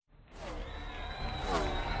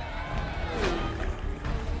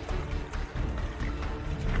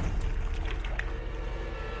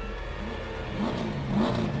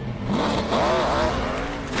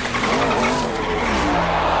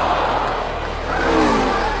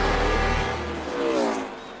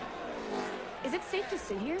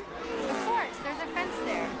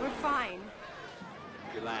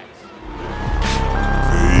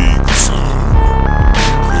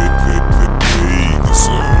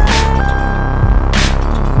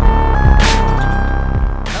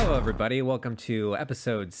everybody. Welcome to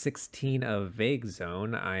episode 16 of Vague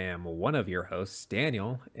Zone. I am one of your hosts,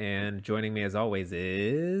 Daniel, and joining me as always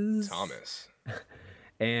is Thomas.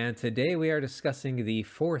 And today we are discussing the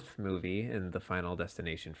fourth movie in the Final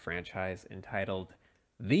Destination franchise entitled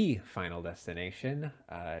The Final Destination.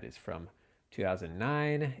 It is from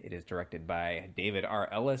 2009. It is directed by David R.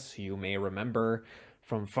 Ellis, who you may remember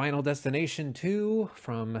from Final Destination 2,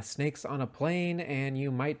 from Snakes on a Plane, and you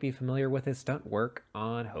might be familiar with his stunt work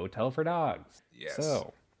on Hotel for Dogs. Yes,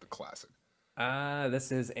 So, the classic.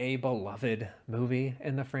 this is a beloved movie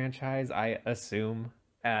in the franchise, I assume.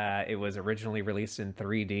 It was originally released in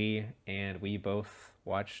 3D, and we both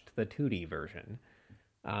watched the 2D version.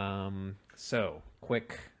 So,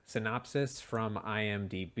 quick synopsis from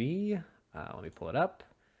IMDb. Let me pull it up.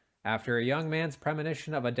 After a young man's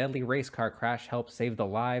premonition of a deadly race car crash helps save the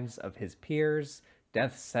lives of his peers,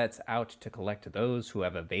 Death sets out to collect those who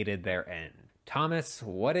have evaded their end. Thomas,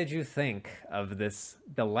 what did you think of this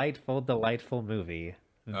delightful movie,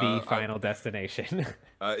 The Final Destination?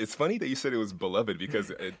 It's funny that you said it was beloved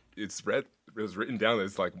because it was written down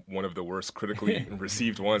as like one of the worst critically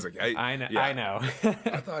received ones. Like I know.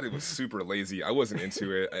 I thought it was super lazy. I wasn't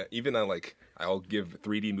into it. I'll give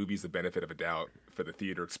 3D movies the benefit of a doubt for the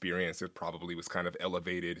theater experience. It probably was kind of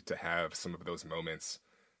elevated to have some of those moments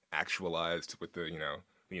actualized with the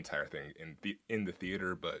entire thing in the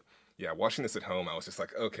theater. But yeah, watching this at home, I was just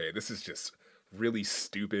like, okay, this is just really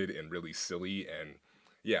stupid and really silly. And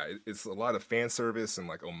yeah, it's a lot of fan service and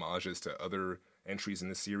like homages to other entries in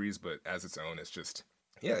the series, but as its own, it just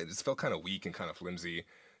felt kind of weak and kind of flimsy.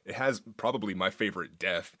 It has probably my favorite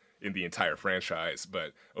death in the entire franchise,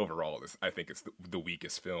 but overall, I think it's the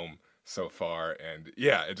weakest film so far. And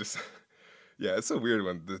yeah, it's a weird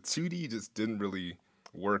one. The 2D just didn't really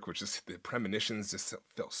work, which is the premonitions just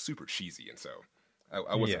felt super cheesy, and so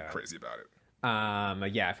I wasn't crazy about it.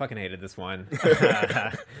 I fucking hated this one.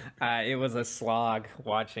 It was a slog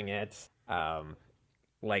watching it.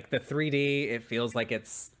 Like the 3D, it feels like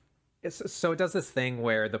it's so it does this thing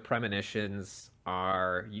where the premonitions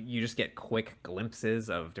are you just get quick glimpses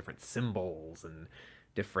of different symbols and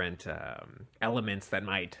different elements that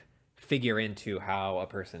might figure into how a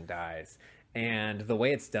person dies. And the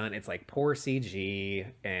way it's done, it's like poor CG,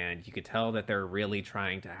 and you could tell that they're really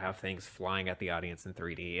trying to have things flying at the audience in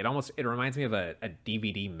 3D. It reminds me of a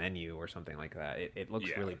DVD menu or something like that. It looks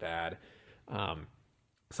really bad.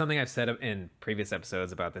 Something I've said in previous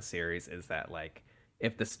episodes about this series is that, like,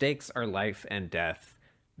 if the stakes are life and death,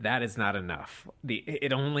 that is not enough.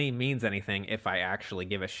 It only means anything if I actually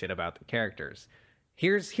give a shit about the characters.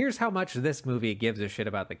 Here's how much this movie gives a shit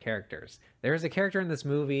about the characters. There's a character in this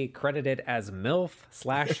movie credited as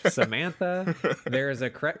MILF/Samantha. There's a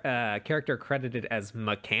character credited as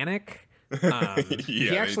Mechanic.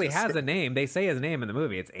 He actually has a name. They say his name in the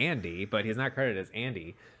movie. It's Andy, but he's not credited as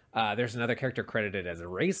Andy. There's another character credited as a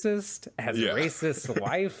racist, as racist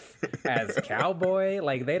wife, as cowboy.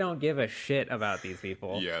 Like, they don't give a shit about these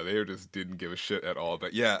people. Yeah, they just didn't give a shit at all.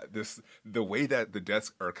 But yeah, the way that the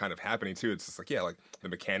deaths are kind of happening too, it's just like, like the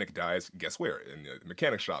mechanic dies, guess where? In the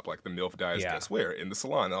mechanic shop. Like the MILF dies, guess where? In the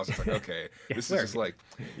salon. And I was just like, okay, this is just like,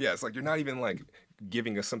 it's like you're not even like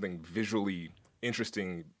giving us something visually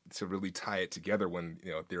interesting to really tie it together when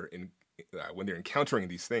when they're encountering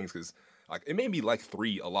these things, because like it made me like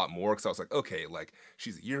 3 a lot more, because I was like, okay, like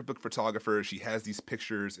she's a yearbook photographer, she has these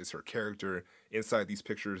pictures, it's her character. Inside these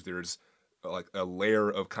pictures, there's like a layer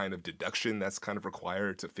of kind of deduction that's kind of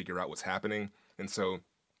required to figure out what's happening, and so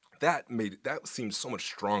that seemed so much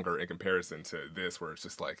stronger in comparison to this, where it's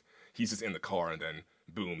just like he's just in the car and then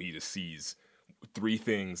boom, he just sees 3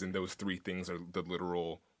 things, and those 3 things are the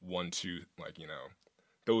literal 1, 2, like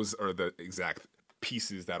those are the exact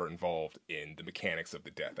pieces that are involved in the mechanics of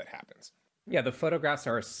the death that happens. Yeah, the photographs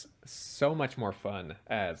are so much more fun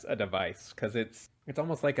as a device, because it's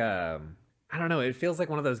almost like I don't know, it feels like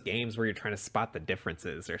one of those games where you're trying to spot the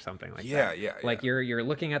differences or something like that. Yeah. Like you're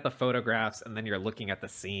looking at the photographs, and then you're looking at the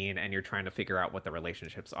scene, and you're trying to figure out what the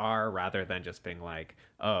relationships are, rather than just being like,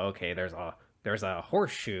 oh, okay, there's a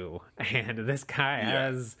horseshoe, and this guy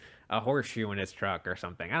has a horseshoe in his truck or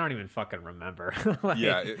something. I don't even fucking remember.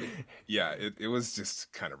 It was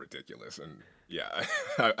just kind of ridiculous. And yeah,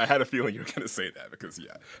 I had a feeling you were going to say that, because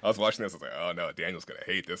I was watching this, I was like, oh no, Daniel's going to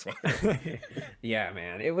hate this one. Yeah,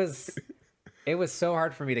 man, it was so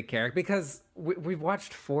hard for me to care, because we've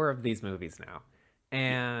watched 4 of these movies now,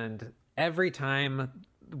 and every time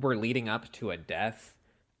we're leading up to a death,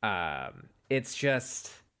 it's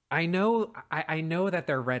just, I know that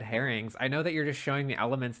they're red herrings. I know that you're just showing me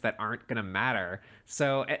elements that aren't going to matter.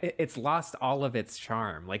 So it's lost all of its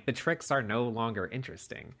charm. Like, the tricks are no longer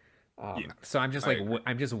interesting. Yeah, So I'm just I like agree.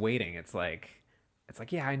 I'm just waiting. It's like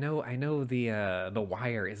yeah, I know the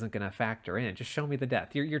wire isn't gonna factor in. Just show me the death.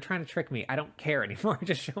 You're trying to trick me. I don't care anymore.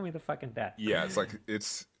 Just show me the fucking death. Yeah, it's like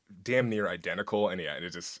it's damn near identical, and yeah,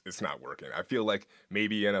 it's not working. I feel like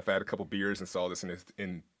maybe, and if I had a couple beers and saw this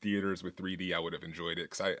in theaters with 3D, I would have enjoyed it.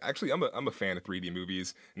 Because I'm a fan of 3D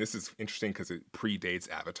movies, and this is interesting because it predates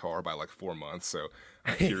Avatar by like 4 months. So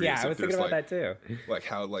I'm Yeah, curious I if was thinking there's about that too.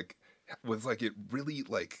 how was like it really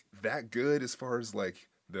like that good as far as like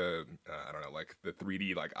the I don't know, like the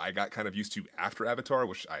 3D, like I got kind of used to after Avatar,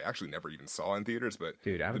 which I actually never even saw in theaters, but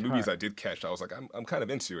Dude, the movies Avatar. I did catch, I was like I'm kind of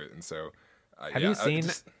into it, and so Have you yeah, seen?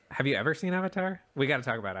 Have you ever seen Avatar? We got to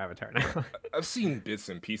talk about Avatar now. I've seen bits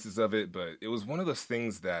and pieces of it, but it was one of those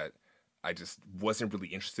things that I just wasn't really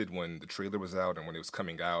interested when the trailer was out and when it was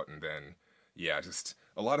coming out, and then yeah, just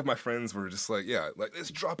a lot of my friends were just like, yeah, like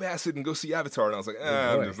let's drop acid and go see Avatar, and I was like,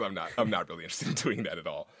 Oh boy. I'm not really interested in doing that at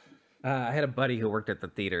all. I had a buddy who worked at the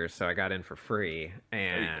theater, so I got in for free,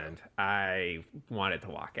 There you go. and I wanted to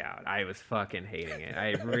walk out. I was fucking hating it.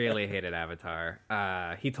 I really hated Avatar.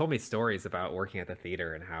 He told me stories about working at the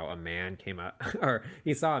theater and how a man came up, or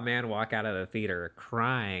he saw a man walk out of the theater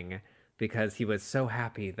crying because he was so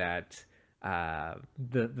happy that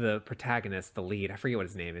the protagonist, the lead, I forget what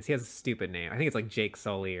his name is. He has a stupid name. I think it's like Jake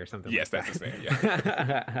Sully or something Yes, like that's his name. Yeah.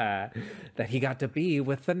 that. That he got to be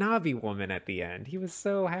with the Navi woman at the end. He was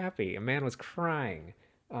so happy. A man was crying.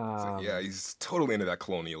 It's like, yeah, he's totally into that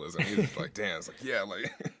colonialism. He's just like, damn, it's like, yeah,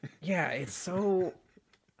 like, Yeah, it's so.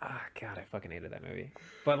 Ah, God, I fucking hated that movie.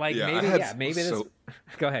 But like, yeah, maybe, yeah, maybe this. so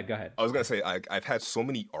Go ahead, go ahead. I was gonna say I've had so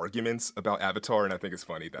many arguments about Avatar, and I think it's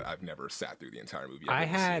funny that I've never sat through the entire movie. I've I only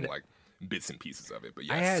had, seen like bits and pieces of it, but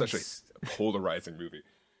I yeah, it's had, such a polarizing movie.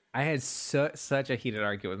 I had such a heated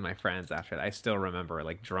argument with my friends after that. I still remember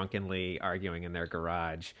like drunkenly arguing in their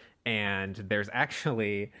garage. And there's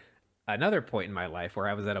actually another point in my life where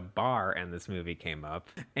I was at a bar and this movie came up,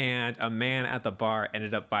 and a man at the bar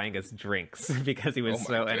ended up buying us drinks because he Oh was my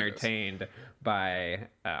so goodness, entertained by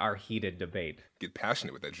our heated debate. get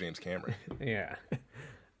passionate with that James Cameron. Yeah.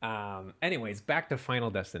 Anyways, back to Final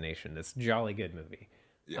Destination, this jolly good movie.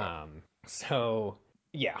 Yeah, So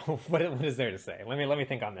yeah, what is there to say? Let me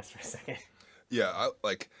think on this for a second. yeah,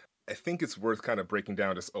 I think it's worth kind of breaking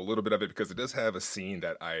down just a little bit of it because it does have a scene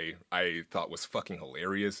that I thought was fucking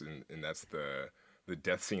hilarious, and that's the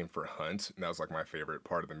death scene for Hunt, and that was like my favorite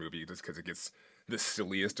part of the movie just because it gets the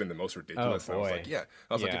silliest and the most Oh ridiculous. And I was boy. like, yeah,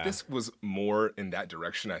 I was like, if Yeah. this was more in that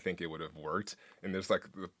direction, I think it would have worked. And there's like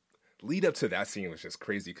the lead up to that scene was just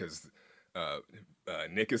crazy because uh,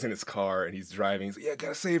 Nick is in his car and he's driving. He's like, "Yeah,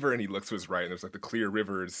 gotta save her." And he looks to his right, and there's like the Clear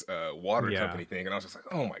Rivers water Yeah. company thing. And I was just like,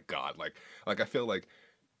 "Oh my god!" Like I feel like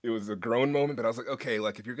it was a grown moment, but I was like, "Okay,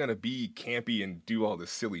 like if you're gonna be campy and do all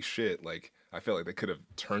this silly shit, like I feel like they could have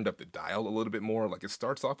turned up the dial a little bit more." Like it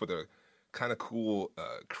starts off with a kind of cool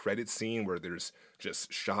credit scene where there's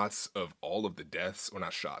just shots of all of the deaths, or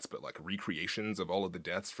not shots, but like recreations of all of the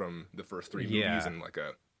deaths from the first three movies, Yeah. and like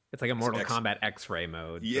a It's like a some Mortal X. Kombat X-ray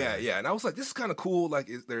mode. Yeah, yeah, and I was like, this is kind of cool. Like,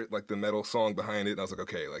 is there like the metal song behind it? And I was like,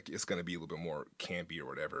 okay, like it's gonna be a little bit more campy or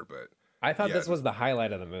whatever. But I thought yeah, this was the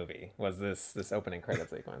highlight of the movie. Was this opening credit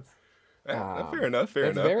sequence? fair enough, fair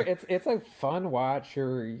It's enough. very it's a fun watch.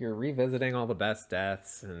 You're revisiting all the best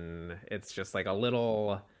deaths, and it's just like a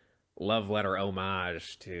little love letter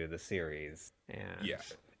homage to the series. And Yeah,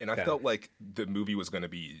 and I yeah, felt like the movie was gonna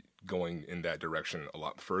be going in that direction a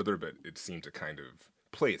lot further, but it seemed to kind of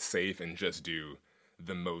play it safe and just do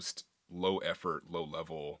the most low effort, low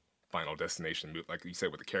level Final Destination movie. Like you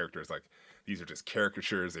said with the characters, like these are just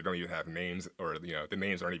caricatures. They don't even have names, or the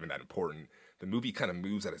names aren't even that important. The movie kind of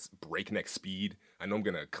moves at its breakneck speed. I know I'm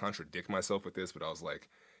gonna contradict myself with this, but I was like,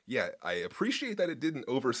 yeah, I appreciate that it didn't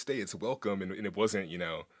overstay its welcome, and it wasn't,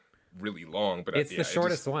 really long. But it's yeah, the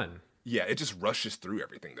shortest one. yeah, it just rushes through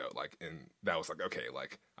everything though. Like, and that was like, okay,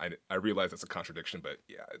 like I realize that's a contradiction, but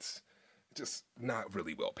yeah, it's just not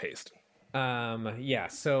really well paced. Yeah,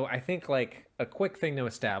 so I think like a quick thing to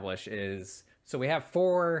establish is so we have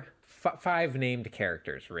five named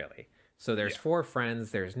characters really. So there's Yeah, four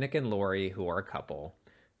friends. There's Nick and Lori, who are a couple.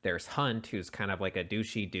 There's Hunt, who's kind of like a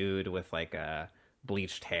douchey dude with like a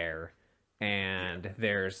bleached hair. yeah, And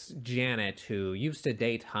there's Janet, who used to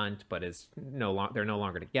date Hunt, but is they're no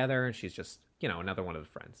longer together, and she's just another one of the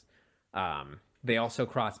friends. They also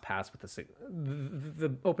cross paths with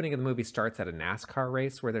the opening of the movie starts at a NASCAR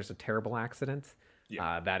race where there's a terrible accident.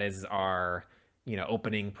 yeah, That is our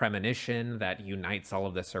opening premonition that unites all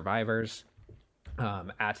of the survivors.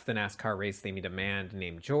 At the NASCAR race, they meet a man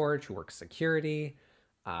named George who works security.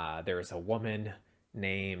 There's a woman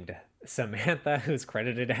named Samantha who's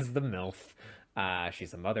credited as the MILF.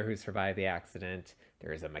 She's a mother who survived the accident.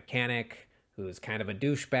 There's a mechanic who's kind of a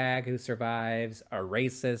douchebag who survives, a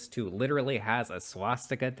racist who literally has a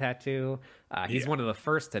swastika tattoo. He's one of the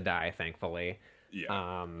first to die, thankfully.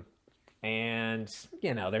 Yeah. And,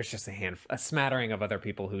 there's just a smattering of other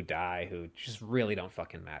people who die who just really don't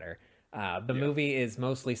fucking matter. The movie is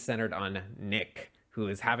mostly centered on Nick, who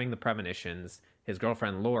is having the premonitions, his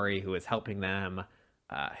girlfriend Lori, who is helping him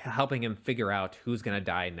figure out who's going to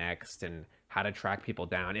die next and how to track people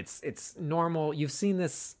down. It's normal. You've seen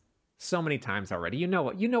this so many times already. You know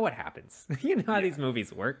what happens. You know how these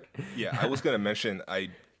movies work. Yeah, I was going to mention, I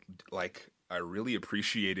really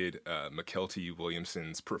appreciated McKelty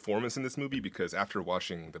Williamson's performance in this movie, because after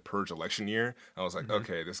watching The Purge election year, I was like,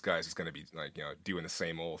 okay, this guy's just going to be doing the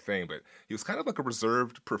same old thing. But he was kind of like a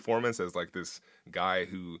reserved performance as like this guy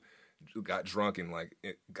who got drunk and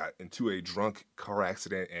got into a drunk car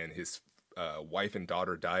accident, and his wife and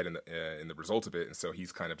daughter died in the result of it. And so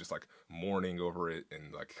he's kind of just like mourning over it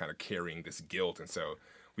and like kind of carrying this guilt. And so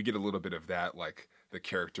we get a little bit of that, like the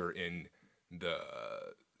character in the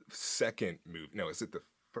second movie. No, is it the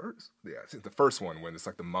first? Yeah, it's the first one, when it's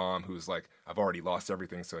like the mom who's like, I've already lost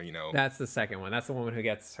everything, so That's the second one. That's the woman who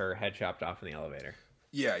gets her head chopped off in the elevator.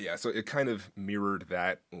 Yeah. So it kind of mirrored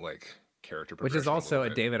that like character progression, which is also a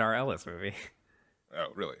David R. Ellis movie. Oh,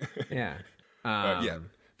 really? Yeah.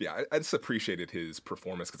 Yeah. I just appreciated his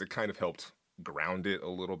performance because it kind of helped ground it a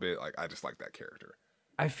little bit. Like, I just like that character.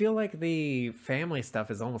 I feel like the family stuff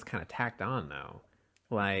is almost kind of tacked on, though.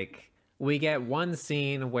 Like, we get one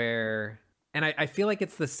scene where, and I feel like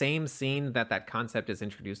it's the same scene that concept is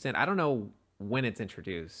introduced in. I don't know when it's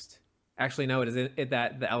introduced. Actually, no,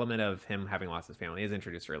 that the element of him having lost his family is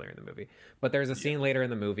introduced earlier in the movie. But there's a scene later in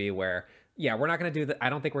the movie where, we're not going to do I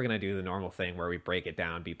don't think we're going to do the normal thing where we break it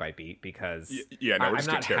down beat by beat, because I'm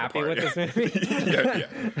not happy with this movie.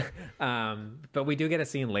 But we do get a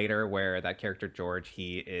scene later where that character George,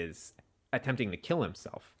 he is attempting to kill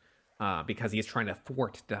himself because he's trying to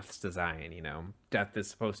thwart Death's design. Death is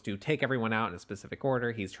supposed to take everyone out in a specific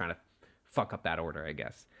order. He's trying to fuck up that order, I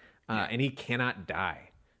guess. And he cannot die.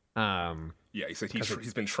 He said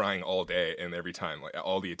he's been trying all day, and every time, like,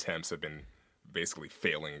 all the attempts have been basically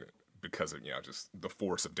failing because of just the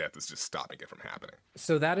force of death is just stopping it from happening.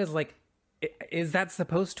 So that is like, is that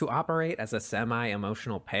supposed to operate as a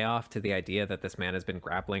semi-emotional payoff to the idea that this man has been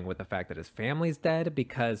grappling with the fact that his family's dead?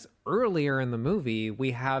 Because earlier in the movie, we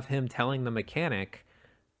have him telling the mechanic,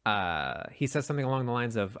 he says something along the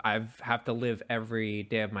lines of, I have to live every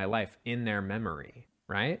day of my life in their memory,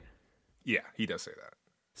 right? Yeah, he does say that.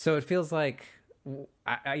 So it feels like,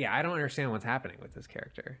 I don't understand what's happening with this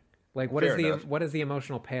character. Like, what is the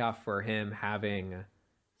emotional payoff for him having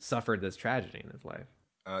suffered this tragedy in his life?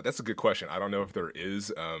 That's a good question. I don't know if there is.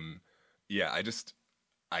 I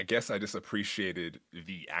guess I just appreciated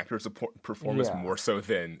the actor's performance more so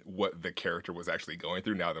than what the character was actually going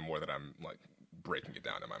through. Now, the more that I'm like breaking it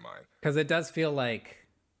down in my mind, because it does feel like.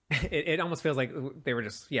 It almost feels like they were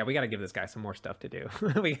just, we got to give this guy some more stuff to do.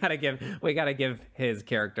 we got to give his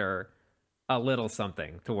character a little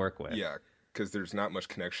something to work with. Yeah, because there's not much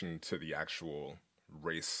connection to the actual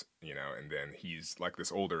race, and then he's like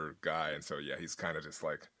this older guy, and so he's kind of just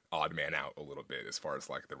like odd man out a little bit as far as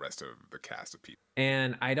like the rest of the cast of people.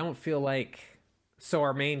 And I don't feel like, so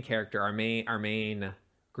our main character, our main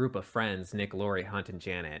group of friends, Nick, Lori, Hunt, and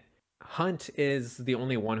Janet. Hunt is the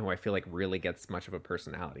only one who I feel like really gets much of a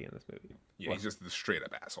personality in this movie. Yeah, he's just the straight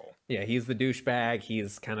up asshole. Yeah, he's the douchebag.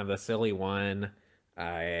 He's kind of the silly one.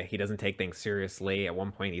 He doesn't take things seriously. At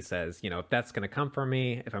one point he says, if that's going to come from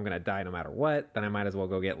me, if I'm going to die no matter what, then I might as well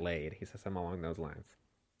go get laid. He says something along those lines.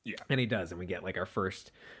 Yeah. And he does. And we get like our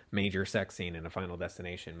first major sex scene in a Final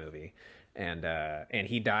Destination movie. And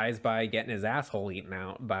he dies by getting his asshole eaten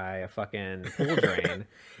out by a fucking pool drain.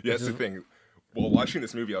 Yeah, that's the thing. Well, watching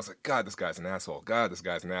this movie, I was like, God, this guy's an asshole. God, this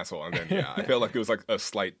guy's an asshole. And then, I felt like it was like a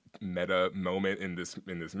slight meta moment in this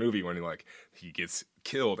movie when he gets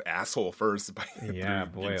killed asshole first by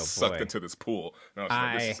being sucked into this pool. And I was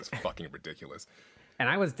like, this is just fucking ridiculous. And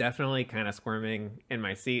I was definitely kind of squirming in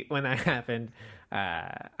my seat when that happened.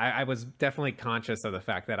 I was definitely conscious of the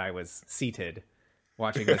fact that I was seated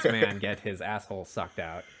watching this man get his asshole sucked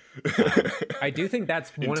out. I do think that's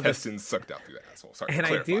one of the intestines sucked out through the asshole. Sorry, and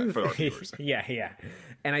I do for our viewers. yeah,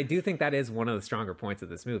 and I do think that is one of the stronger points of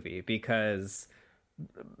this movie, because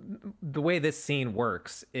the way this scene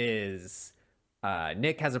works is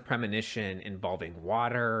Nick has a premonition involving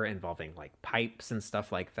water, involving like pipes and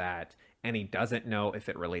stuff like that, and he doesn't know if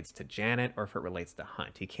it relates to Janet or if it relates to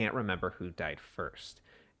Hunt. He can't remember who died first,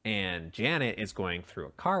 and Janet is going through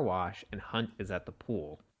a car wash and Hunt is at the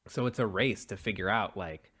pool, so it's a race to figure out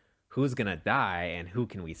like who's gonna die and who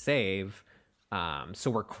can we save. So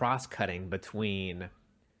we're cross-cutting between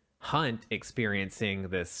Hunt experiencing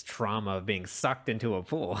this trauma of being sucked into a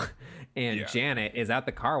pool, and Janet is at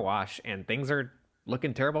the car wash, and things are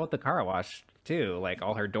looking terrible at the car wash too. Like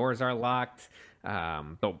all her doors are locked.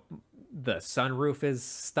 The sunroof is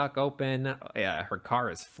stuck open. Her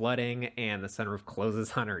car is flooding, and the sunroof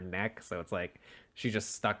closes on her neck. So it's like she's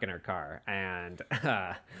just stuck in her car, and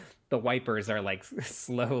the wipers are like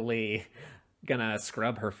slowly gonna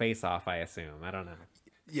scrub her face off, I assume. I don't know.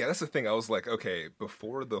 Yeah, that's the thing. I was like, okay,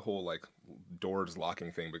 before the whole like doors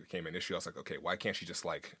locking thing became an issue, I was like, okay, why can't she just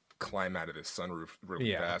like climb out of this sunroof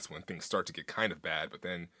really fast when things start to get kind of bad? But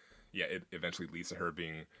then, yeah, it eventually leads to her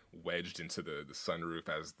being wedged into the sunroof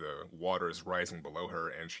as the water is rising below her,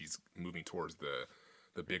 and she's moving towards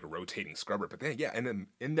the big rotating scrubber. But then, yeah, and then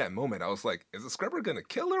in that moment, I was like, is the scrubber gonna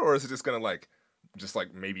kill her, or is it just gonna like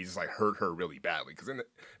maybe hurt her really badly? Because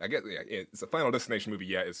I guess it's a Final Destination movie.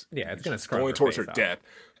 Yeah, it's gonna scrub going her towards face her off. death.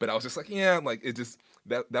 But I was just like, yeah, like it just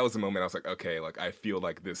that was the moment I was like, okay, like I feel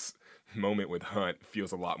like this moment with Hunt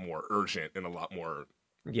feels a lot more urgent and a lot more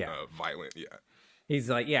violent. Yeah, he's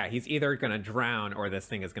like, he's either gonna drown or this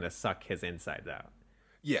thing is gonna suck his insides out.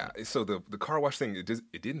 Yeah, so the car wash thing,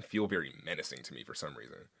 it didn't feel very menacing to me for some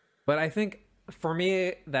reason. But I think for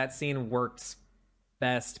me that scene works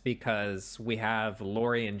best because we have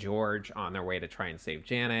Laurie and George on their way to try and save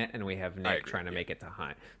Janet, and we have Nick trying to make it to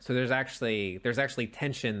Hunt. So there's actually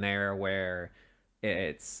tension there where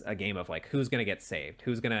it's a game of like who's gonna get saved,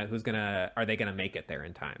 who's gonna are they gonna make it there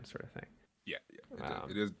in time, sort of thing. Yeah,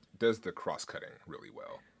 it does the cross cutting really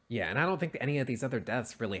well. Yeah, and I don't think any of these other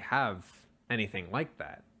deaths really have anything like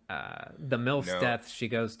that. The MILF's death, she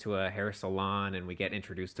goes to a hair salon, and we get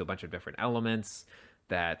introduced to a bunch of different elements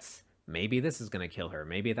that maybe this is going to kill her,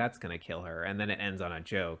 maybe that's going to kill her, and then it ends on a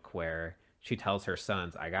joke where she tells her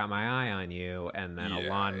sons, I got my eye on you, and then a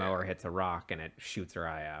lawnmower hits a rock and it shoots her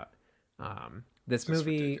eye out. This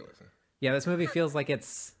movie feels like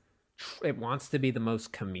it wants to be the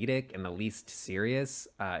most comedic and the least serious.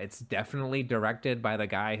 It's definitely directed by the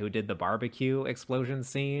guy who did the barbecue explosion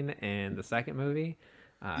scene in the second movie.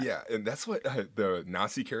 And that's what the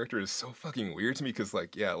Nazi character is so fucking weird to me, because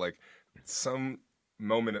like some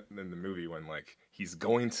moment in the movie when like he's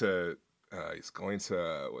going to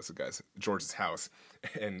what's the guy's George's house,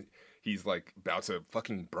 and he's like about to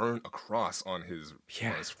fucking burn a cross on his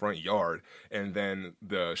front yard, and then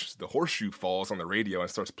the horseshoe falls on the radio and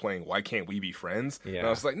starts playing "Why Can't We Be Friends?" And I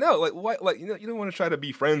was like, no, like why, like you don't want to try to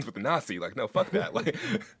be friends with the Nazi, like no, fuck that, like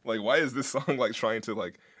why is this song like trying to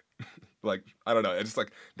like I don't know, it's just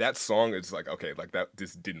like that song is like, okay, like that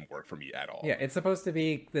just didn't work for me at all. Yeah, it's supposed to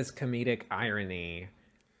be this comedic irony.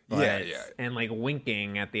 And like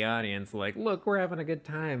winking at the audience, like, look, we're having a good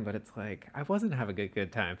time. But it's like, I wasn't having a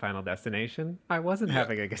good time, Final Destination. I wasn't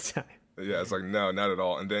having a good time. Yeah, it's like, no, not at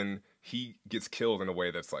all. And then he gets killed in a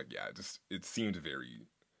way that's like, it seemed very,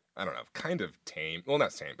 I don't know, kind of tame. Well,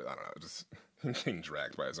 not tame, but I don't know, just getting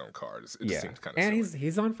dragged by his own car. It just seemed kind of silly. And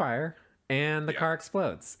he's on fire, and the car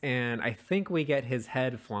explodes. And I think we get his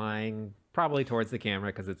head flying probably towards the camera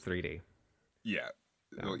because it's 3D. Yeah.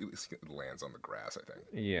 It lands on the grass, I think.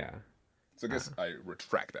 Yeah. So I guess I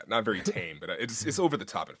retract that. Not very tame, but it's over the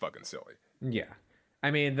top and fucking silly. Yeah.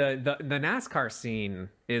 I mean, the NASCAR scene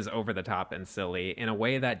is over the top and silly in a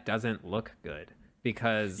way that doesn't look good,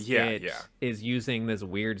 because it is using this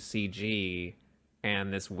weird CG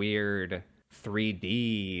and this weird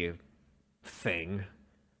 3D thing,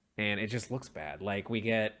 and it just looks bad. Like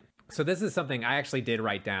so this is something I actually did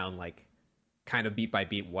write down, like kind of beat by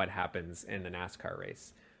beat what happens in the NASCAR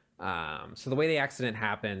race. So the way the accident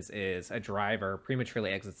happens is a driver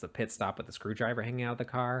prematurely exits the pit stop with a screwdriver hanging out of the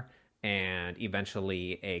car, and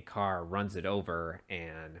eventually a car runs it over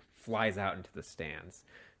and flies out into the stands.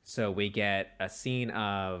 So we get a scene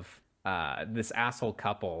of this asshole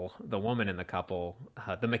couple, the woman in the couple,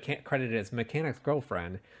 credited as mechanic's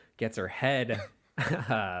girlfriend, gets her head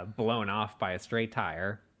blown off by a stray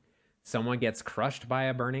tire. Someone gets crushed by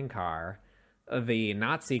a burning car. The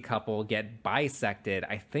Nazi couple get bisected,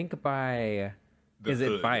 I think by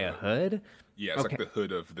a hood? Yeah, it's like the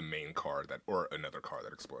hood of the main car or another car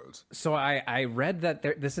that explodes. So I read that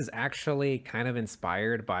this is actually kind of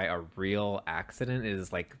inspired by a real accident. It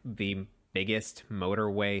is like the biggest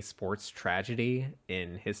motorway sports tragedy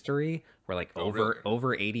in history, where like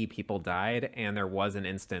over 80 people died, and there was an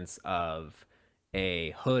instance of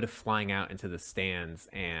a hood flying out into the stands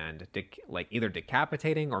and either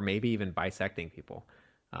decapitating or maybe even bisecting people.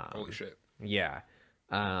 Holy shit. Yeah.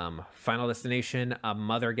 Final Destination, a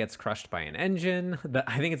mother gets crushed by an engine.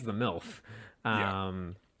 I think it's the MILF.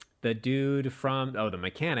 the dude from the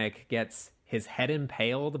mechanic gets his head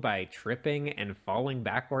impaled by tripping and falling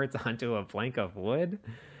backwards onto a plank of wood.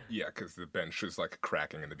 Yeah, because the bench is like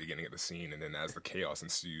cracking in the beginning of the scene, and then as the chaos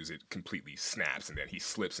ensues, it completely snaps, and then he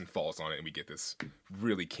slips and falls on it, and we get this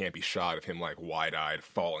really campy shot of him like wide-eyed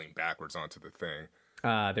falling backwards onto the thing.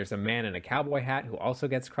 There's a man in a cowboy hat who also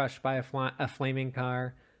gets crushed by a flaming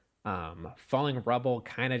car. Falling rubble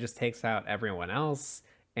kind of just takes out everyone else,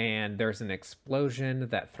 and there's an explosion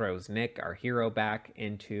that throws Nick, our hero, back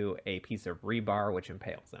into a piece of rebar, which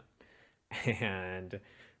impales him. And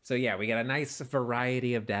so yeah, we get a nice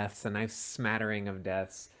variety of deaths, a nice smattering of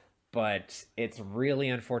deaths, but it's really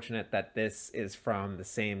unfortunate that this is from the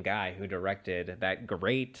same guy who directed that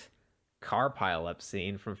great car pileup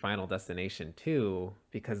scene from Final Destination 2,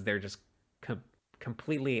 because they're just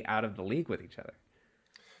completely out of the league with each other.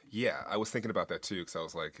 Yeah, I was thinking about that too, because I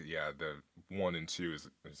was like, yeah, the 1 and 2 is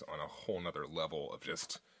on a whole nother level of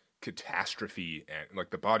just catastrophe, and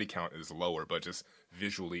like the body count is lower, but just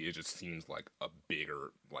visually it just seems like a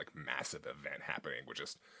bigger, like massive event happening with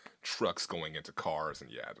just trucks going into cars,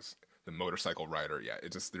 and yeah, just the motorcycle rider. Yeah,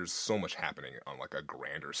 it just, there's so much happening on like a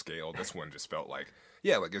grander scale. This one just felt like,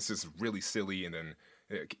 yeah, like it's just really silly, and then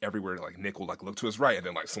everywhere like Nick will like look to his right, and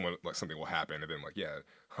then like something will happen, and then like yeah,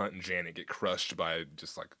 Hunt and Janet get crushed by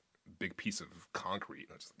just like big piece of concrete.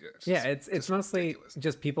 It's mostly ridiculous.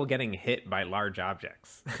 Just people getting hit by large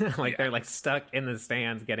objects. They're like stuck in the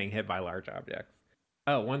stands getting hit by large objects.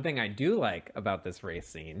 Oh, one thing I do like about this race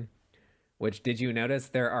scene, which, did you notice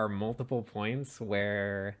there are multiple points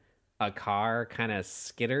where a car kind of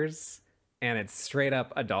skitters and it's straight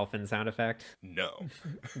up a dolphin sound effect? No.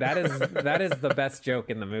 That is the best joke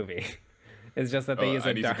in the movie. It's just that they use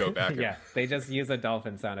I need to go back. Yeah, they just use a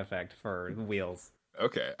dolphin sound effect for wheels.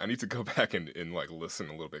 Okay, I need to go back and like listen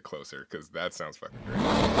a little bit closer, because that sounds fucking great.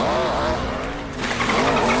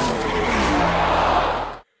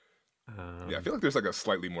 Yeah, I feel like there's like a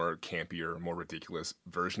slightly more campier, more ridiculous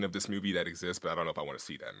version of this movie that exists, but I don't know if I want to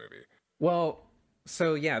see that movie. Well,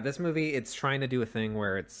 so yeah, this movie, it's trying to do a thing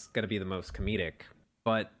where it's going to be the most comedic,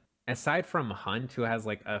 but aside from Hunt, who has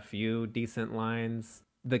like a few decent lines,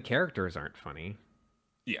 the characters aren't funny.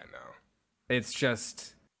 Yeah, no. It's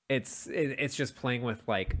just playing with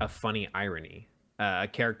like a funny irony. A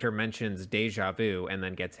character mentions deja vu and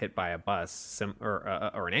then gets hit by a bus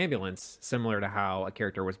or an ambulance, similar to how a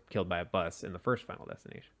character was killed by a bus in the first Final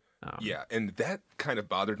Destination. Yeah, and that kind of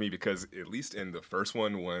bothered me, because at least in the first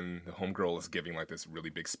one, when the homegirl is giving like this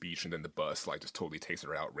really big speech and then the bus like just totally takes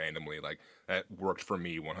her out randomly, like that worked for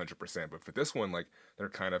me 100%. But for this one, like they're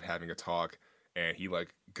kind of having a talk, and he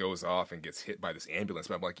like goes off and gets hit by this ambulance.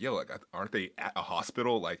 But I'm like, yo, like aren't they at a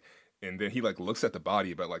hospital? Like, and then he like looks at the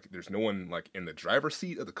body, but like there's no one like in the driver's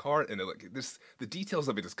seat of the car, and like this, the details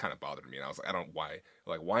of it just kind of bothered me. And I was like, I don't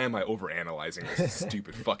why am I overanalyzing this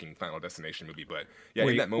stupid fucking Final Destination movie? But yeah,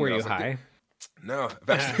 in that moment, were you I was high? Like, no, I've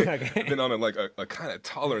actually been on a kind of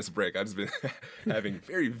tolerance break. I've just been having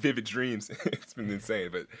very vivid dreams. It's been insane.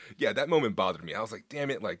 But yeah, that moment bothered me. I was like, damn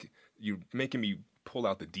it, like you're making me pull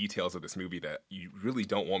out the details of this movie that you really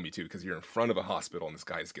don't want me to, because you're in front of a hospital and this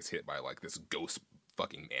guy just gets hit by like this ghost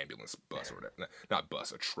fucking ambulance bus or whatever. Not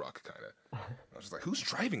bus, a truck kind of. I was just like, who's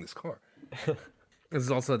driving this car? This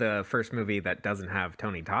is also the first movie that doesn't have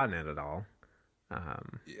Tony Todd in it at all.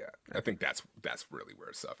 Yeah, I think that's really where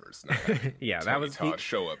it suffers. Yeah, Tony that was Todd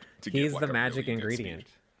show up to he's give, like, the a magic really good ingredient.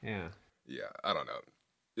 speech. Yeah, I don't know.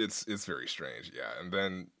 It's very strange. Yeah, and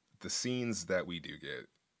then the scenes that we do get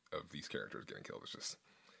of these characters getting killed is just,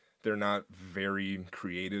 they're not very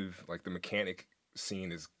creative. Like the mechanic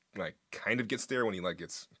scene is like kind of gets there when he like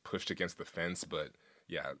gets pushed against the fence, but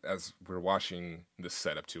yeah, as we're watching the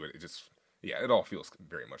setup to it, it all feels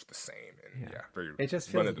very much the same, and very. It just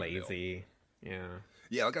feels lazy.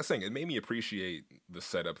 Yeah, like I was saying, it made me appreciate the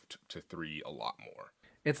setup to 3 a lot more.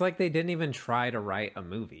 It's like they didn't even try to write a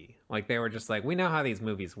movie. Like they were just like, we know how these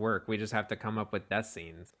movies work. We just have to come up with death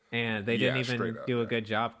scenes, and they didn't even do a good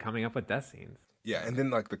job coming up with death scenes. Yeah, and then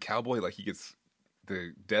like the cowboy, like he gets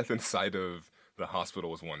the death inside of the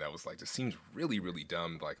hospital was one that was like just seems really, really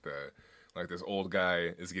dumb. Like this old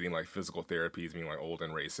guy is getting like physical therapy, he's being like old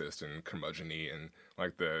and racist and curmudgeon-y, and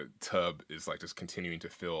like the tub is like just continuing to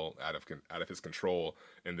fill out of his control,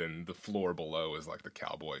 and then the floor below is like the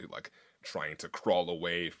cowboy like trying to crawl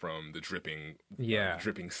away from the dripping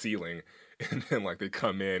ceiling, and then like they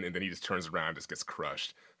come in, and then he just turns around and just gets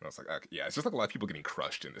crushed. And I was like, okay, yeah, it's just like a lot of people getting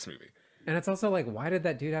crushed in this movie. And it's also like, why did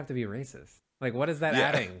that dude have to be racist? Like, what is that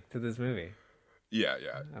adding to this movie? Yeah.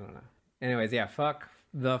 I don't know. Anyways, fuck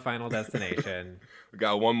the Final Destination. We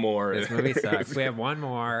got one more. This movie sucks. We have one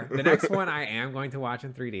more. The next one I am going to watch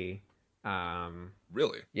in 3D.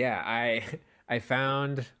 Really? Yeah, I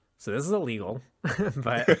found, so this is illegal,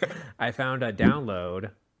 but I found a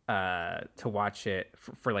download to watch it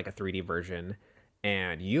for like a 3D version,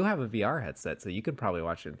 and you have a VR headset, so you could probably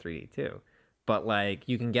watch it in 3D too. But like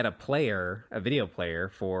you can get a video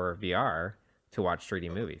player for VR to watch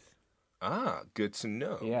 3D movies. Good to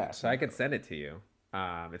know. Yeah, Good so to I could know. send it to you.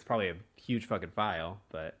 It's probably a huge fucking file,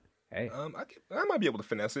 but hey. I might be able to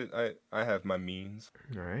finesse it. I have my means.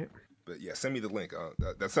 All right. But yeah, send me the link.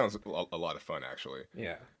 That sounds a lot of fun, actually.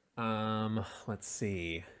 Yeah. Let's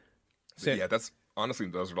see. But So yeah, that's honestly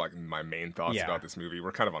those are like my main thoughts yeah. about this movie.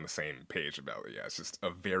 We're kind of on the same page about it. Yeah, it's just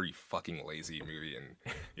a very fucking lazy movie,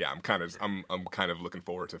 and yeah, I'm kind of looking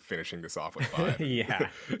forward to finishing this off with 5. Yeah.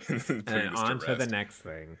 And And on to the next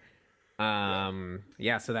thing.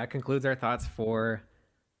 Yeah, so that concludes our thoughts for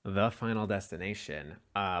The Final Destination.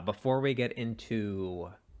 Before we get into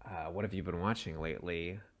what have you been watching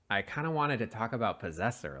lately, I kind of wanted to talk about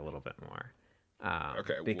Possessor a little bit more.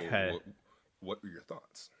 Okay, Because what are your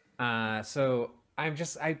thoughts? so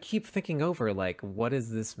I keep thinking over like what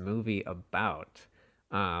is this movie about?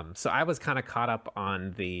 So I was kind of caught up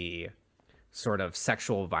on the sort of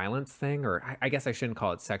sexual violence thing, or I guess I shouldn't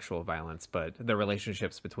call it sexual violence, but the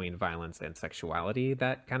relationships between violence and sexuality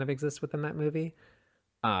that kind of exists within that movie.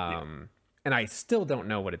 Yeah. And I still don't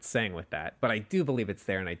know what it's saying with that, but I do believe it's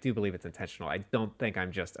there and I do believe it's intentional. I don't think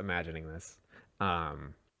I'm just imagining this.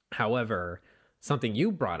 However, something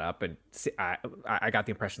you brought up, and I got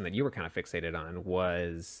the impression that you were kind of fixated on,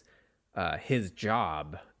 was his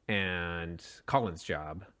job and Colin's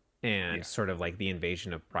job and Yeah. sort of like the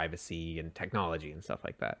invasion of privacy and technology and stuff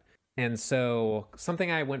like that. And so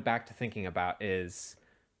something I went back to thinking about is,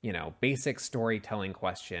 basic storytelling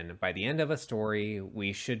question. By the end of a story,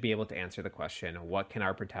 we should be able to answer the question, what can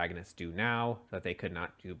our protagonists do now that they could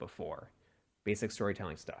not do before? Basic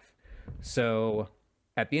storytelling stuff. So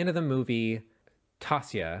at the end of the movie,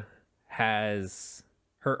 Tasia has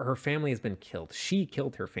her family has been killed. She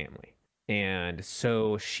killed her family. And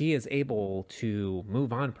so she is able to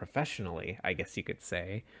move on professionally, I guess you could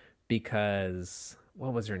say, because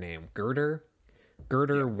what was her name? Gerder? Yeah.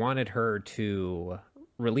 Gerder wanted her to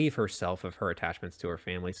relieve herself of her attachments to her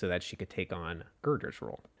family so that she could take on Gerder's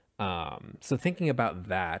role. So thinking about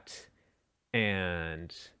that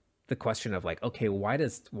and the question of like, okay, why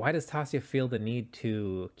does Tasia feel the need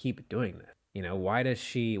to keep doing this? Why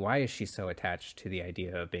is she so attached to the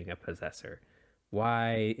idea of being a possessor?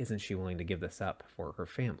 Why isn't she willing to give this up for her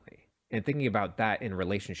family? And thinking about that in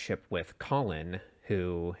relationship with Colin,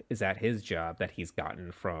 who is at his job that he's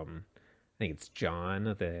gotten from, I think it's John,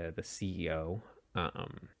 the CEO,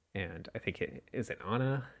 and I think is it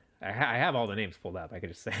Anna? I have all the names pulled up. I could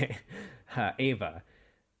just say Ava.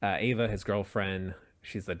 Ava, his girlfriend.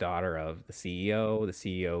 She's the daughter of the CEO. The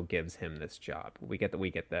CEO gives him this job. We get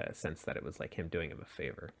the sense that it was like him doing him a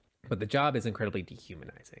favor. But the job is incredibly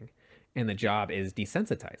dehumanizing, and the job is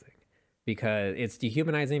desensitizing because it's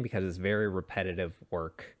dehumanizing because it's very repetitive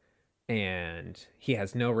work, and he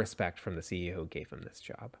has no respect from the CEO who gave him this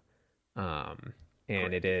job.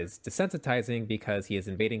 And it is desensitizing because he is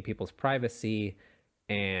invading people's privacy,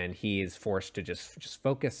 and he is forced to just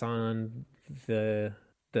focus on the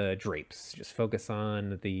drapes, just focus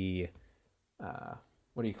on the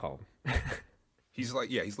what do you call them? He's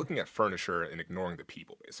like, yeah, he's looking at furniture and ignoring the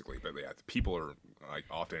people, basically. But yeah, the people are like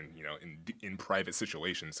often, in private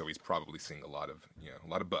situations, so he's probably seeing a lot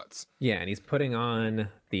of butts. Yeah, and he's putting on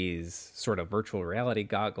these sort of virtual reality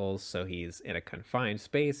goggles, so he's in a confined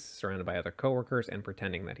space, surrounded by other coworkers, and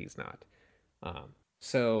pretending that he's not.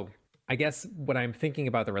 So I guess what I'm thinking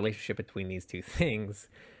about the relationship between these two things,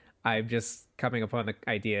 I'm just coming upon the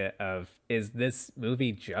idea of, is this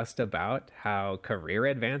movie just about how career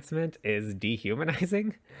advancement is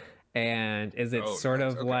dehumanizing? And is it sort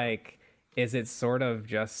Nice. of Okay. like, is it sort of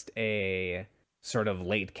just a sort of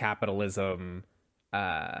late capitalism,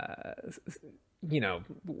 uh,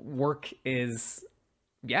 work is,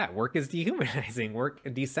 yeah, work is dehumanizing. Work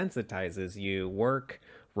desensitizes you. Work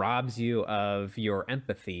robs you of your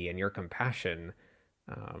empathy and your compassion.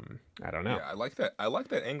 I don't know. Yeah, I like that. I like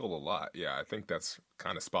that angle a lot. Yeah, I think that's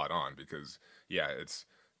kind of spot on because yeah, it's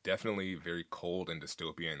definitely very cold and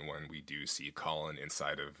dystopian when we do see Colin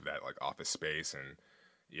inside of that like office space, and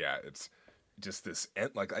yeah, it's just this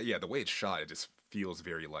like yeah, the way it's shot, it just feels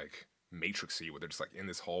very like Matrixy, where they're just like in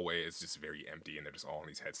this hallway, it's just very empty, and they're just all in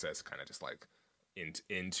these headsets, kind of just like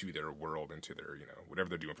into their world, into their whatever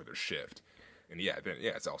they're doing for their shift. And yeah, then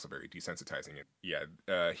yeah, it's also very desensitizing. And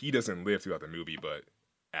yeah, he doesn't live throughout the movie, but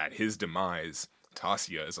at his demise,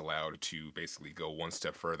 Tasia is allowed to basically go one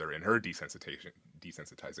step further in her desensitization,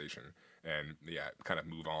 and yeah, kind of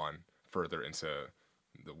move on further into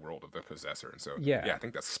the world of the possessor. And so Yeah. I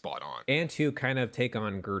think that's spot on. And to kind of take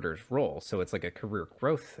on Gerder's role, so it's like a career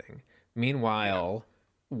growth thing. Meanwhile,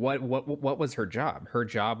 what was her job? Her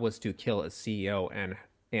job was to kill a CEO and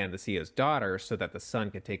the CEO's daughter so that the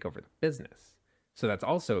son could take over the business. So that's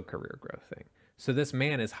also a career growth thing. So this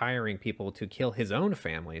man is hiring people to kill his own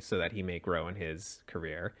family so that he may grow in his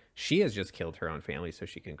career. She has just killed her own family so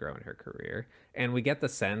she can grow in her career. And we get the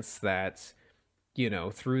sense that, you know,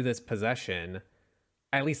 through this possession,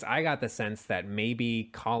 at least I got the sense that maybe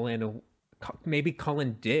Colin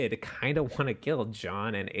did kind of want to kill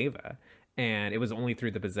John and Ava. And it was only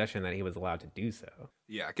through the possession that he was allowed to do so.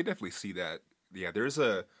 Yeah, I could definitely see that. Yeah, there's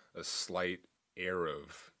a slight air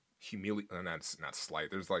of not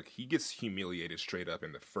slight. There's like, he gets humiliated straight up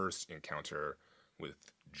in the first encounter with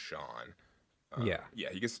John.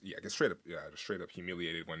 He gets straight up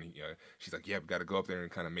humiliated when she's like, we got to go up there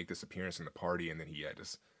and kind of make this appearance in the party, and then he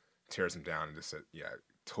just tears him down and just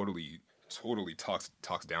totally talks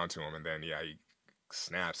down to him, and then he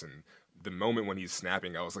snaps. And the moment when he's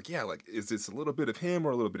snapping, I was like, is this a little bit of him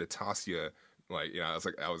or a little bit of Tasya?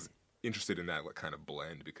 I was interested in that kind of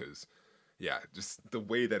blend, because just the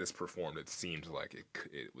way that it's performed, it seemed like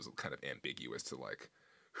it was kind of ambiguous to like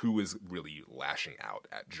who is really lashing out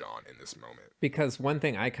at John in this moment. Because one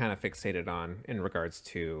thing I kind of fixated on in regards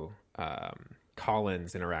to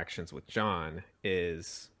Colin's interactions with John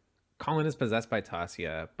is Colin is possessed by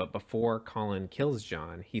Tasya, but before Colin kills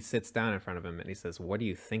John, he sits down in front of him and he says, "What do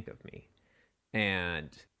you think of me?" And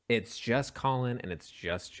it's just Colin and it's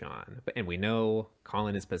just John. And we know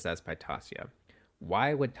Colin is possessed by Tasya.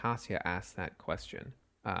 Why would Tasya ask that question?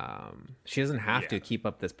 She doesn't have to keep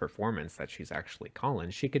up this performance that she's actually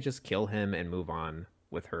Colin. She could just kill him and move on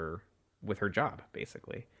with her job,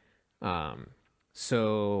 basically.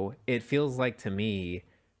 So it feels like to me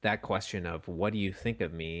that question of what do you think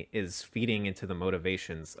of me is feeding into the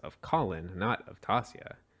motivations of Colin, not of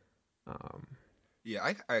Tasya.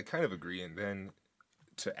 I kind of agree. And then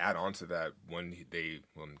to add on to that, when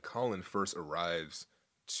Colin first arrives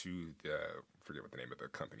to I forget what the name of the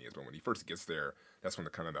company is, but when he first gets there, that's when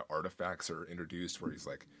the artifacts are introduced, where he's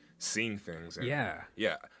like seeing things. And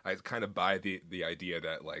I kind of buy the idea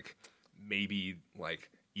that like maybe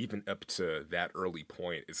like even up to that early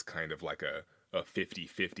point is kind of like a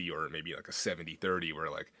 50-50 or maybe like a 70-30, where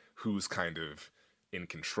like who's kind of in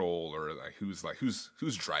control, or like who's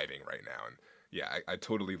driving right now. And I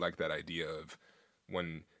totally like that idea of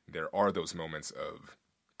when there are those moments of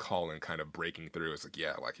Colin kind of breaking through. It's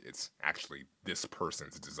like, it's actually this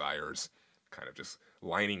person's desires kind of just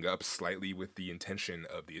lining up slightly with the intention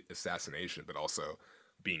of the assassination, but also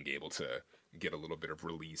being able to get a little bit of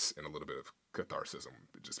release and a little bit of catharsis,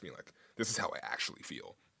 just being like, this is how I actually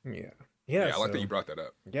feel. I like that you brought that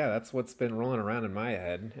up. Yeah, that's what's been rolling around in my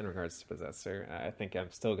head in regards to Possessor. I think I'm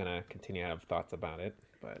still gonna continue to have thoughts about it,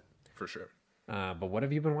 but for sure. But what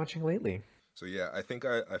have you been watching lately? So I think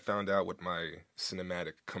I found out what my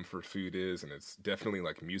cinematic comfort food is, and it's definitely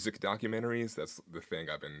like music documentaries. That's the thing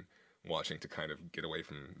I've been watching to kind of get away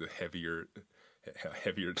from the heavier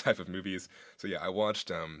type of movies. So I watched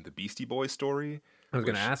the Beastie Boys story. I was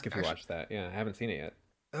going to ask if you watched that. I haven't seen it yet.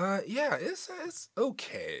 It's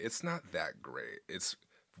okay. It's not that great. It's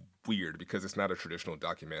weird because it's not a traditional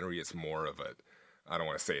documentary. It's more of I don't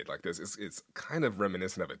want to say it like this. It's kind of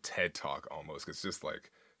reminiscent of a TED Talk almost. It's just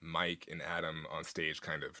like Mike and Adam on stage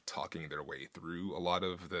kind of talking their way through a lot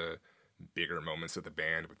of the bigger moments of the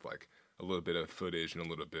band, with like a little bit of footage and a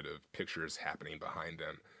little bit of pictures happening behind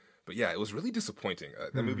them. But it was really disappointing.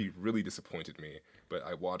 That movie really disappointed me. But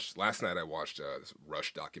last night I watched this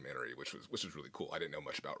Rush documentary, which was really cool. I didn't know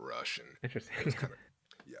much about Rush, and interesting. It was kind of,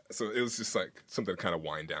 so it was just like something to kind of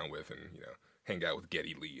wind down with, and hang out with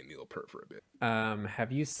Geddy Lee and Neil Peart for a bit.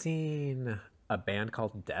 Have you seen a band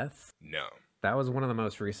called Death? No. That was one of the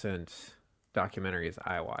most recent documentaries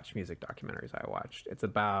I watched, music documentaries I watched. It's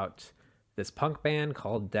about this punk band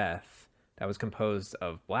called Death that was composed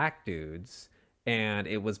of black dudes, and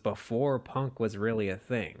it was before punk was really a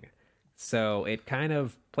thing. So it kind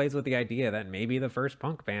of plays with the idea that maybe the first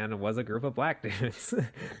punk band was a group of black dudes.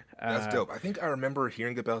 That's dope. I think I remember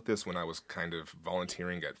hearing about this when I was kind of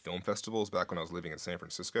volunteering at film festivals back when I was living in San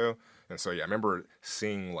Francisco. And so, I remember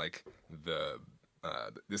seeing like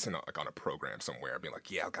this on a program somewhere, being like,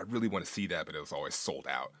 I really want to see that, but it was always sold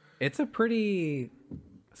out. It's a pretty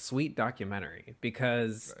sweet documentary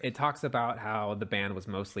because it talks about how the band was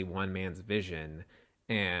mostly one man's vision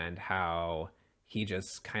and how he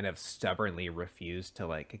just kind of stubbornly refused to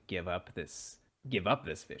like give up this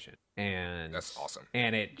vision. And that's awesome.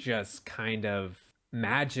 And it just kind of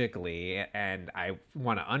magically, and I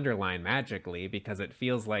want to underline magically because it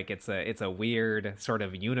feels like it's a weird sort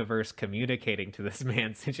of universe communicating to this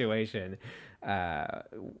man's situation. uh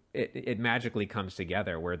it magically comes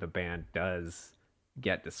together where the band does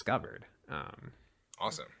get discovered.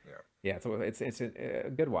 Awesome. Yeah. Yeah, so it's a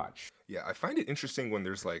good watch. Yeah, I find it interesting when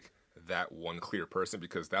there's like that one clear person,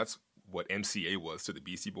 because that's what MCA was to the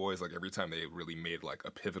Beastie Boys. Like every time they really made like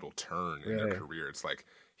a pivotal turn in their career, it's like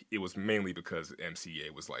it was mainly because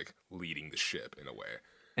MCA was like leading the ship in a way.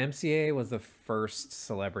 MCA was the first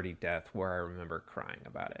celebrity death where I remember crying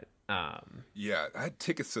about it. Yeah, I had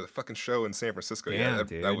tickets to the fucking show in San Francisco. Damn, Yeah,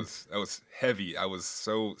 dude. that was heavy. I was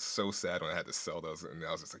so sad when I had to sell those, and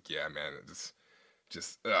I was just like, yeah, man, just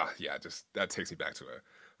that takes me back to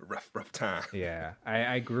a rough time. Yeah,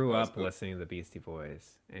 I grew That was up listening to the Beastie Boys,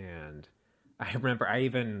 and I remember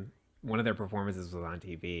one of their performances was on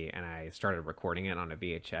TV, and I started recording it on a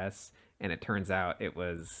VHS, and it turns out it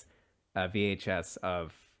was a VHS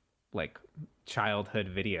of like childhood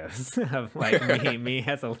videos of like me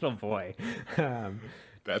as a little boy. Um,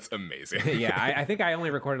 That's amazing. yeah, I think I only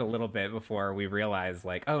recorded a little bit before we realized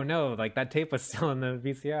like, oh no, like that tape was still in the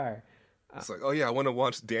VCR. It's like, oh yeah, I want to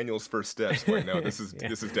watch Daniel's first steps. Like, no, this is Yeah.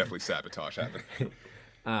 this is definitely sabotage happening.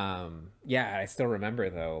 Yeah, I still remember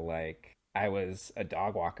though, like I was a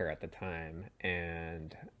dog walker at the time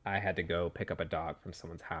and I had to go pick up a dog from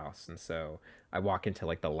someone's house. And so I walk into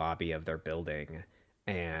like the lobby of their building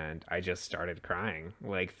and I just started crying,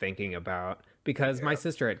 like thinking about because my Yeah,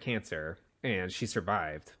 sister had cancer and she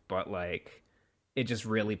survived, but like it just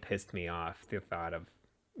really pissed me off the thought of,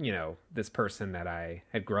 this person that I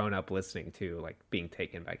had grown up listening to like being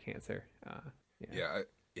taken by cancer.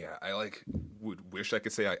 Yeah. I like would wish I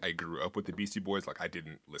could say I grew up with the Beastie Boys. Like I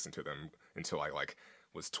didn't listen to them until I like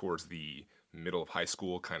was towards the middle of high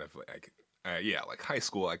school, kind of like like high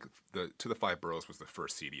school. Like the To the Five Boroughs was the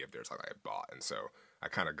first CD of theirs like I bought, and so I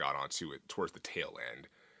kind of got onto it towards the tail end.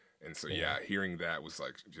 And so Yeah. hearing that was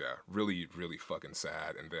like really really fucking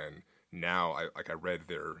sad. And then now I read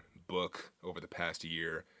their book over the past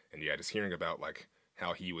year, and just hearing about like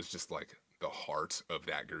how he was just like the heart of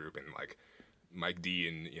that group, and like Mike D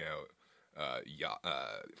and I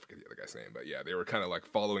forget the other guy's name, but yeah, they were kind of like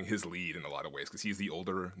following his lead in a lot of ways because he's the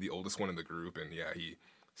oldest one in the group, and he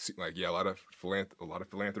like a lot of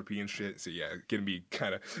philanthropy and shit. So yeah, getting me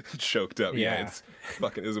kind of choked up. Yeah, Yeah.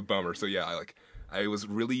 it was a bummer. So yeah, I was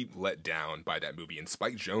really let down by that movie, and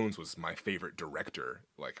Spike Jonze was my favorite director,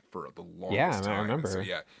 like for the Yeah, longest I time. And so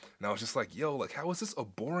remember. and I was just like, yo, like how is this a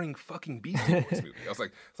boring fucking Beastie Boys movie? It's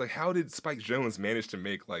like how did Spike Jonze manage to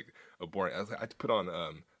make like a boring? I was like, I had to put on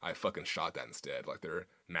I fucking shot that instead, like their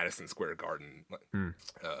Madison Square Garden. Like, Hmm.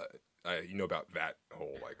 you know about that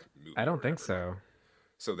whole like movie? I Or don't think whatever. so.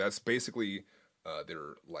 So that's basically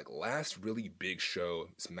their like last really big show.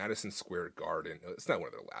 It's Madison Square Garden. It's not one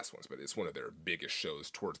of their last ones, but it's one of their biggest shows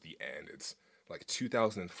towards the end. It's like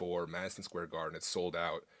 2004, Madison Square Garden. It's sold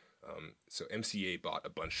out. So MCA bought a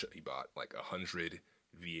bunch. He bought like 100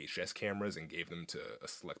 VHS cameras and gave them to a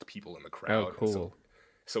select people in the Oh, crowd. And cool.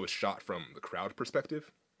 so it's shot from the crowd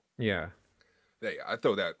perspective. Yeah. Yeah, I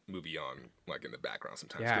throw that movie on like in the background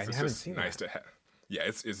sometimes Yeah, because I it's haven't just seen nice that. to have. Yeah,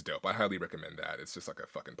 it's dope. I highly recommend that. It's just like a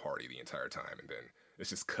fucking party the entire time, and then it's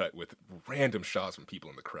just cut with random shots from people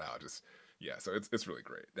in the crowd. Just so it's really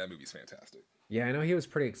great. That movie's fantastic. Yeah, I know he was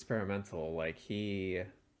pretty experimental. Like he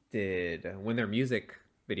did when their music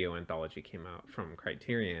video anthology came out from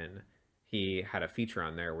Criterion, he had a feature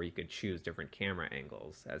on there where you could choose different camera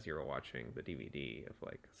angles as you were watching the DVD of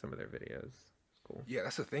like some of their videos. It's cool. Yeah,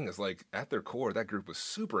 that's the thing is like at their core, that group was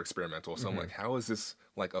super experimental. So I'm Hmm. like, how is this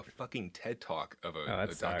like a fucking TED talk of Oh, a that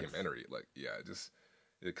sucks. documentary? Like,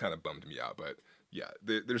 it kind of bummed me out. But yeah,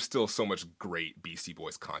 there's still so much great Beastie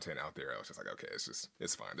Boys content out there. I was just like, okay,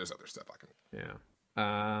 it's fine. There's other stuff I can.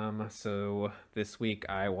 Yeah. So this week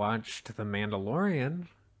I watched The Mandalorian,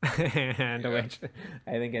 and Yeah, which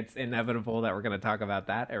I think it's inevitable that we're going to talk about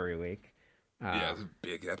that every week. yeah, Uh, it's a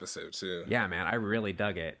big episode too. yeah, man, I really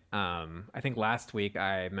dug it. I think last week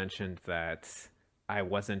I mentioned that I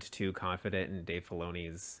wasn't too confident in Dave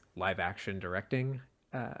Filoni's live action directing,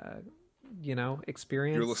 uh, You're a little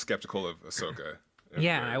experience. skeptical of Ahsoka and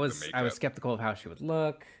Yeah, the I was makeup. skeptical of how she would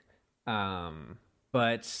look.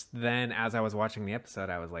 But then as I was watching the episode,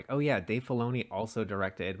 I was like, oh yeah, Dave Filoni also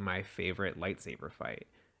directed my favorite lightsaber fight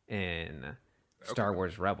in Okay, Star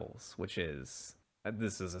Wars Rebels, which is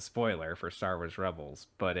this is a spoiler for Star Wars Rebels,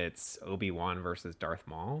 but it's Obi-Wan versus Darth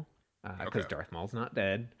Maul because okay, Darth Maul's not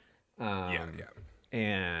dead. yeah, Um, yeah,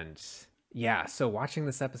 and yeah, so watching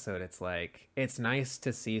this episode, it's like it's nice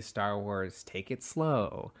to see Star Wars take it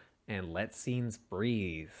slow and let scenes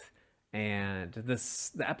breathe and the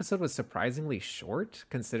episode was surprisingly short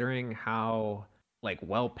considering how like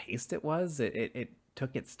well paced it was. It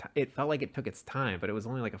took it felt like it took its time, but it was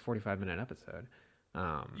only like a 45-minute episode.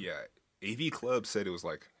 Yeah, AV Club said it was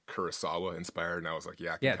like Kurosawa inspired, and I was like,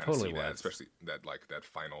 yeah, I can Yeah, it kind of totally see that, was. especially that like that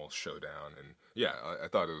final showdown. And yeah, I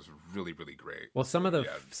thought it was really really great. Well, And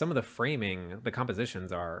yeah, some of the framing, the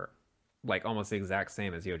compositions are like almost the exact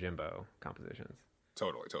same as Yojimbo compositions.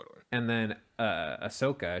 totally. And then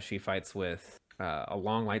Ahsoka, she fights with a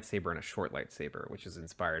long lightsaber and a short lightsaber, which is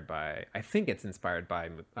inspired by, I think it's inspired by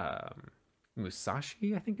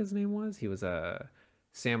Musashi, I think his name was. He was a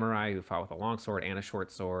samurai who fought with a long sword and a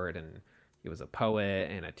short sword, and he was a poet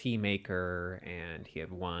and a tea maker, and he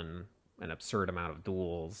had won an absurd amount of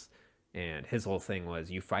duels. And his whole thing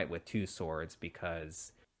was you fight with two swords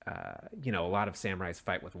because a lot of samurais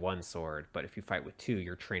fight with one sword, but if you fight with two,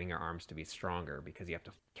 you're training your arms to be stronger because you have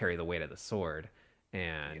to carry the weight of the sword.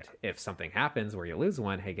 And if something happens where you lose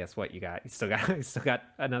one, hey, guess what? You still got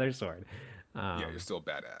another sword. Yeah, you're still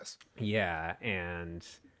badass. Yeah, and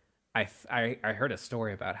I heard a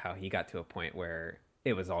story about how he got to a point where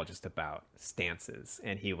it was all just about stances,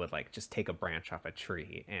 and he would like just take a branch off a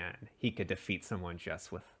tree, and he could defeat someone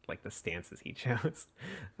just with like the stances he chose.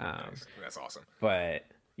 Nice. That's awesome. But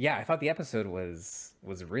yeah, I thought the episode was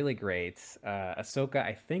really great. Ahsoka,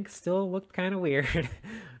 I think, still looked kind of weird,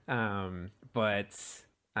 but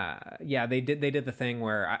yeah, they did the thing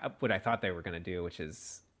where what I thought they were gonna do, which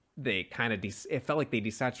is they kind of it felt like they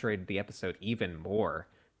desaturated the episode even more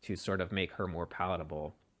to sort of make her more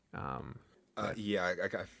palatable. Yeah, I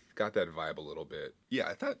got that vibe a little bit. Yeah,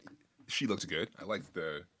 I thought she looked good. I liked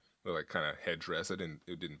the like kind of headdress. It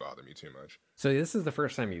didn't bother me too much. So this is the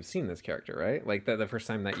first time you've seen this character, right? Like the first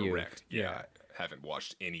time that you Correct. Yeah. I haven't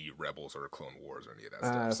watched any Rebels or Clone Wars or any of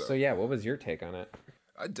that stuff. So yeah, what was your take on it?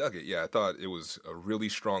 I dug it. Yeah, I thought it was a really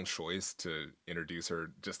strong choice to introduce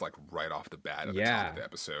her just like right off the bat at the top of the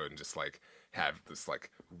episode, and just like have this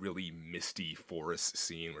like really misty forest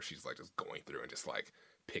scene where she's like just going through and just like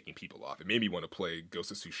picking people off. It made me want to play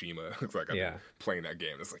Ghost of Tsushima. It's like I'm playing that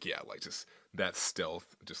game. It's like, yeah, like just that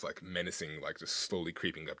stealth, just like menacing, like just slowly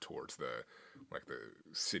creeping up towards the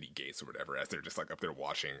city gates or whatever, as they're just like up there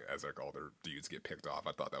watching as like all their dudes get picked off.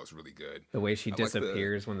 I thought that was really good. The way she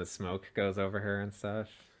disappears when the smoke goes over her and stuff.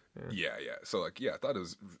 Yeah. So like, yeah, I thought it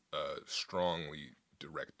was strongly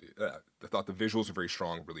directed. I thought the visuals were very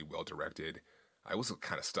strong, really well directed. I was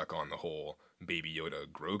kind of stuck on the whole Baby Yoda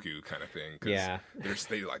Grogu kind of thing, because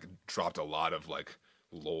they like dropped a lot of like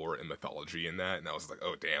lore and mythology in that, and I was like,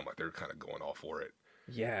 oh damn, like they're kind of going all for it.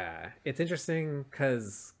 Yeah, it's interesting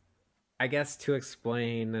because I guess to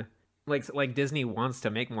explain, like Disney wants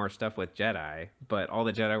to make more stuff with Jedi, but all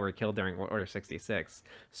the Jedi were killed during Order 66.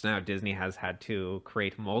 So now Disney has had to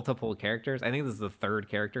create multiple characters. I think this is the third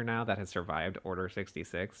character now that has survived Order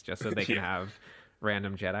 66, just so they can have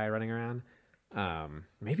random Jedi running around.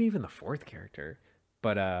 Maybe even the fourth character.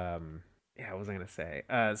 But yeah, what was I gonna say?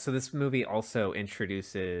 So this movie also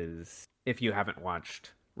introduces, if you haven't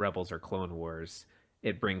watched Rebels or Clone Wars,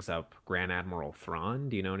 it brings up Grand Admiral Thrawn.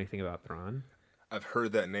 Do you know anything about Thrawn? I've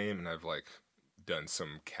heard that name, and I've like done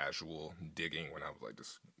some casual digging when I would like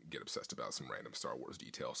just get obsessed about some random Star Wars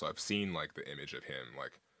detail. So I've seen like the image of him,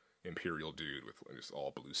 like Imperial dude with just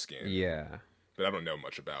all blue skin. Yeah. But I don't know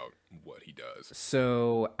much about what he does.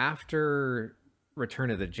 So after Return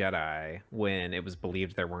of the Jedi, when it was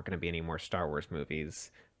believed there weren't going to be any more Star Wars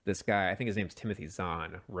movies, this guy, I think his name's Timothy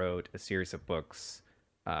Zahn, wrote a series of books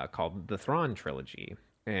called the Thrawn Trilogy,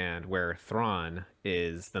 and where Thrawn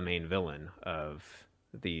is the main villain of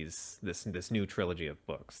this new trilogy of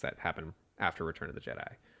books that happened after Return of the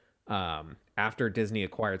Jedi. After Disney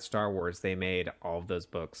acquired Star Wars, they made all of those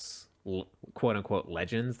books quote unquote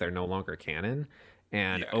legends. They're no longer canon,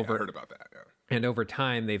 and I heard about that. Yeah. And over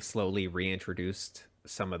time, they've slowly reintroduced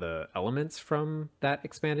some of the elements from that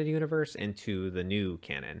expanded universe into the new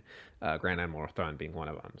canon, Grand Admiral Thrawn being one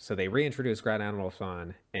of them. So they reintroduced Grand Admiral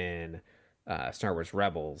Thrawn in Star Wars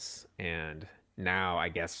Rebels, and now I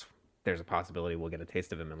guess there's a possibility we'll get a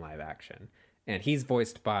taste of him in live action. And he's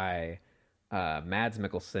voiced by Mads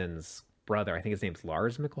Mikkelsen's brother. I think his name's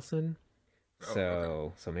Lars Mikkelsen.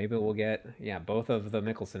 So maybe we'll get both of the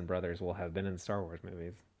Mikkelsen brothers will have been in Star Wars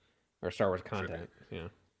movies or Star Wars content. Yeah.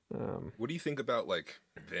 What do you think about like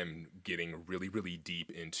them getting really really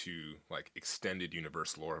deep into like extended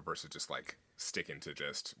universe lore versus just like sticking to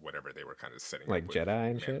just whatever they were kind of setting like up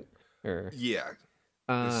Jedi and shit? Or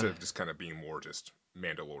instead of just kind of being more just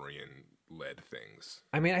Mandalorian led things.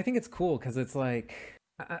 I mean, I think it's cool because it's like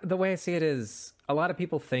the way I see it is a lot of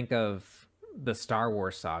people think of the Star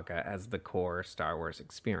Wars saga as the core Star Wars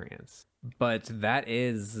experience. But that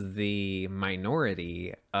is the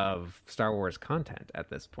minority of Star Wars content at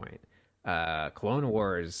this point. Clone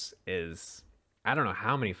Wars is, I don't know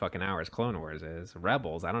how many fucking hours Clone Wars is.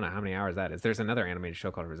 Rebels, I don't know how many hours that is. There's another animated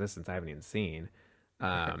show called Resistance I haven't even seen.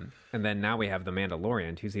 And then now we have The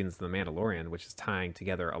Mandalorian, 2 seasons of The Mandalorian, which is tying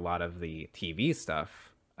together a lot of the TV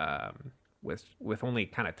stuff with only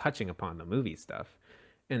kind of touching upon the movie stuff.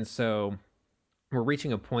 And so we're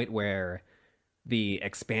reaching a point where the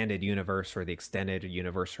expanded universe or the extended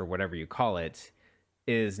universe or whatever you call it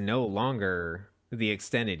is no longer the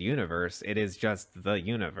extended universe. It is just the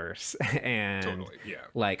universe. And Totally, yeah.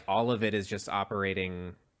 like all of it is just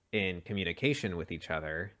operating in communication with each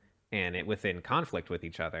other and within conflict with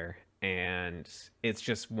each other. And it's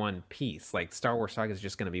just one piece. Like Star Wars Saga is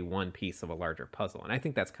just going to be one piece of a larger puzzle. And I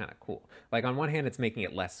think that's kind of cool. Like on one hand, it's making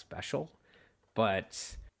it less special,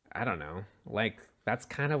 but I don't know. Like that's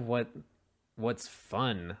kind of what's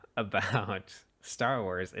fun about Star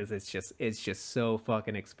Wars is it's just so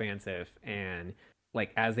fucking expansive. And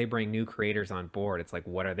like as they bring new creators on board, it's like,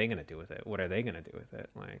 what are they going to do with it? What are they going to do with it?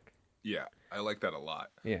 Like, yeah, I like that a lot.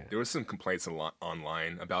 Yeah. There was some complaints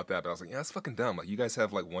online about that, but I was like, yeah, that's fucking dumb. Like, you guys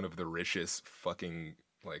have, like, one of the richest fucking,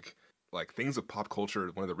 like things of pop culture,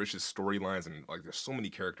 one of the richest storylines, and, like, there's so many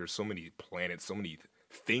characters, so many planets, so many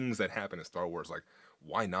things that happen in Star Wars. Like,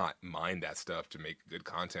 why not mine that stuff to make good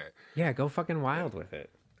content? Yeah, go fucking wild with it.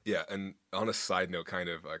 Yeah, and on a side note, kind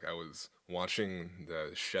of, like, I was watching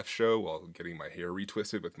the Chef Show while getting my hair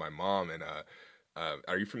retwisted with my mom, and,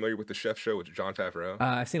 are you familiar with the Chef Show with Jon Favreau?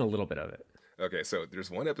 I've seen a little bit of it. Okay, so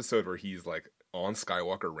there's one episode where he's like on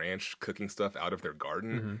Skywalker Ranch cooking stuff out of their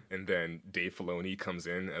garden, and then Dave Filoni comes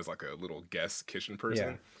in as like a little guest kitchen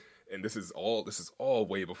person. Yeah. And this is all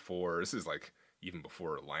way before. This is like even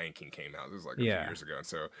before Lion King came out. This was like a few years ago. And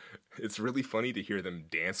so it's really funny to hear them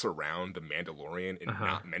dance around the Mandalorian and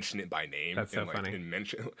not mention it by name. That's so and, like, funny. And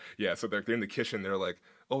mention, yeah, so they're in the kitchen. They're like,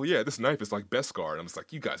 oh yeah, this knife is like Beskar. And I'm just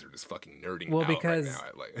like, you guys are just fucking nerding out because right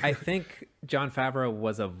now. Like, I think Jon Favreau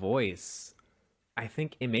was a voice, I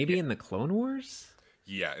think maybe in the Clone Wars?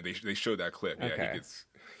 Yeah, they showed that clip. Yeah, Okay.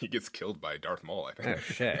 he gets killed by Darth Maul, I think. Oh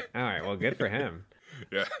shit. All right, well good for him.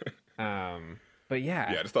 Yeah. But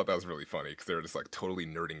yeah. Yeah, I just thought that was really funny because they were just like totally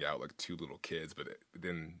nerding out like 2 little kids. But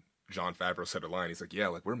then Jon Favreau said a line. He's like, yeah,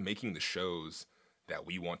 like we're making the shows that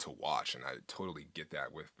we want to watch. And I totally get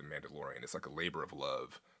that with The Mandalorian. It's like a labor of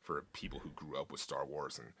love for people who grew up with Star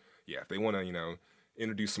Wars. And yeah, if they want to,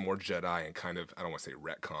 introduce some more Jedi and kind of, I don't want to say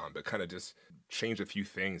retcon, but kind of just change a few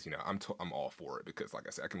things, I'm all for it because like I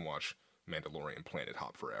said, I can watch Mandalorian Planet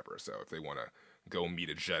Hop forever. So if they want to go meet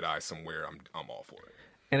a Jedi somewhere, I'm all for it.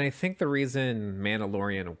 And I think the reason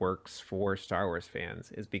Mandalorian works for Star Wars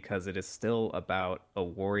fans is because it is still about a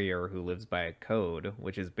warrior who lives by a code,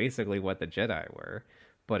 which is basically what the Jedi were.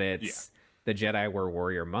 But it's the Jedi were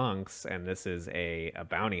warrior monks, and this is a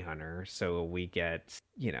bounty hunter. So we get,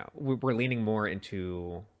 we're leaning more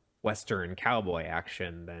into Western cowboy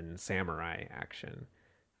action than samurai action.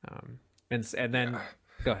 And then,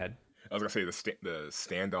 go ahead. I was going to say the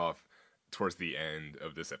standoff towards the end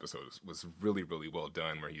of this episode was really, really well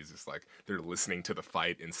done, where he's just like, they're listening to the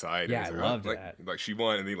fight inside. Yeah, and I loved that. Like she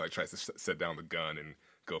won, and then he like tries to set down the gun and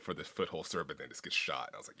go for the foot holster, but then just gets shot.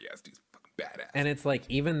 And I was like, yeah, this dude's fucking badass. And it's like,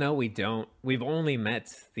 even though we've only met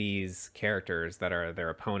these characters that are their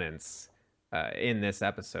opponents in this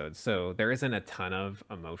episode, so there isn't a ton of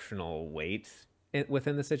emotional weight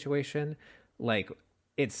within the situation. Like,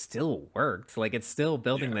 it still worked. Like, it's still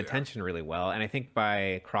building the tension really well. And I think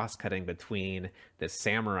by cross-cutting between the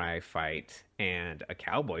samurai fight and a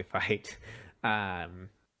cowboy fight,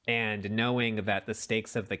 and knowing that the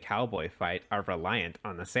stakes of the cowboy fight are reliant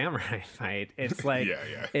on the samurai fight, it's like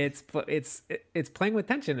it's playing with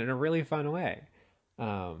tension in a really fun way.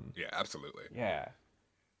 Yeah, absolutely.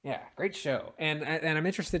 Yeah, great show. And I'm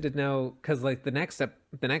interested to know, because like the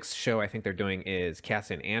next show I think they're doing is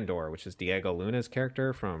Cassian Andor, which is Diego Luna's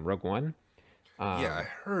character from Rogue One. Yeah, I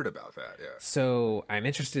heard about that. Yeah. So I'm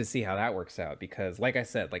interested to see how that works out, because like I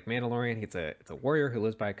said, like Mandalorian, it's a warrior who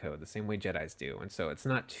lives by code the same way Jedis do, and so it's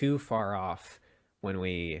not too far off when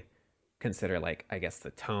we consider, like, I guess the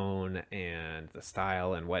tone and the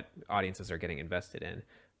style and what audiences are getting invested in.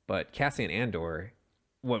 But Cassian Andor,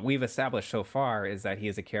 what we've established so far is that he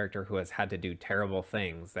is a character who has had to do terrible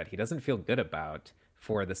things that he doesn't feel good about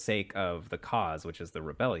for the sake of the cause, which is the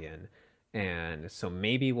rebellion. And so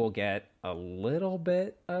maybe we'll get a little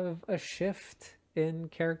bit of a shift in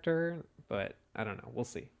character, but I don't know. We'll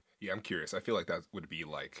see. Yeah, I'm curious. I feel like that would be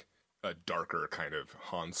like a darker kind of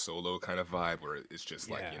Han Solo kind of vibe, where it's just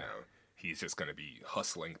like, he's just going to be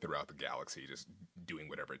hustling throughout the galaxy, just doing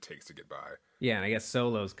whatever it takes to get by. Yeah, and I guess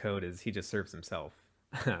Solo's code is he just serves himself.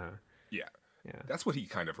 Yeah. That's what he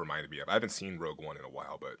kind of reminded me of. I haven't seen Rogue One in a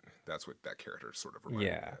while, but that's what that character sort of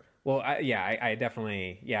reminded me of. Well, I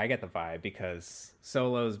definitely, I get the vibe, because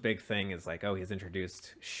Solo's big thing is like, oh, he's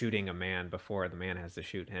introduced shooting a man before the man has to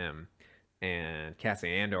shoot him. And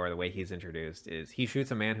Cassian Andor, the way he's introduced is he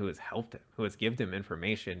shoots a man who has helped him, who has given him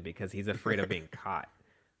information because he's afraid of being caught.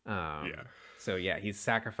 So yeah, he's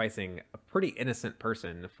sacrificing a pretty innocent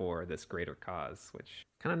person for this greater cause, which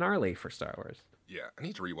kind of gnarly for Star Wars. Yeah, I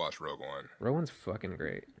need to rewatch Rogue One. Rogue One's fucking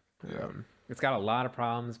great. Yeah. It's got a lot of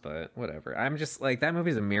problems, but whatever. I'm just like, that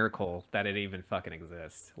movie's a miracle that it even fucking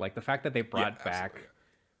exists. Like the fact that they brought back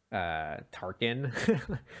Tarkin,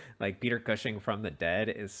 like Peter Cushing from the dead,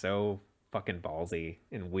 is so fucking ballsy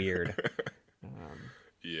and weird.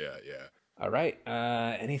 Yeah. All right.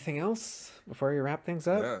 Anything else before you wrap things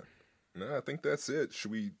up? No, I think that's it.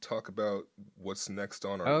 Should we talk about what's next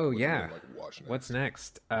on our? What's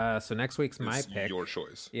next? So next week's my pick. Your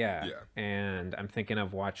choice. Yeah. And I'm thinking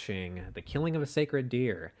of watching The Killing of a Sacred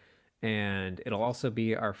Deer, and it'll also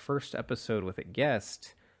be our first episode with a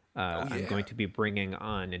guest. I'm going to be bringing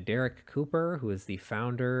on Derek Cooper, who is the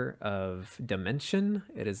founder of Dimension.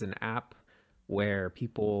 It is an app where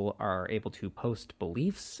people are able to post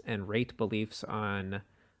beliefs and rate beliefs on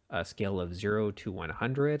a scale of 0 to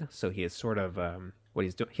 100. So he is sort of what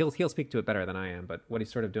he's doing. He'll speak to it better than I am, but what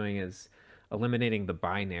he's sort of doing is eliminating the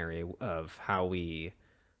binary of how we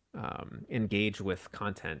engage with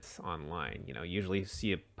content online. You know, usually you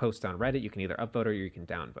see a post on Reddit, you can either upvote or you can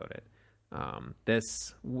downvote it.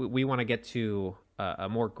 We want to get to a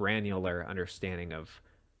more granular understanding of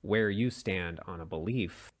where you stand on a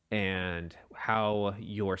belief and how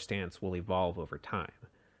your stance will evolve over time.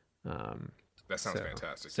 That sounds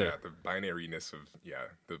fantastic. The binariness of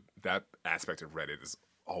that aspect of Reddit has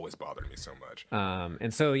always bothered me so much.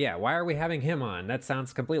 And so why are we having him on? That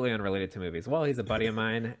sounds completely unrelated to movies. Well, he's a buddy of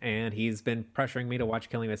mine, and he's been pressuring me to watch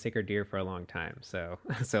Killing of a Sacred Deer for a long time. So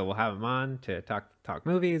we'll have him on to talk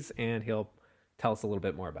movies, and he'll tell us a little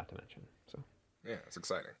bit more about Dimension. So yeah, it's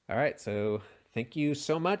exciting. All right, so thank you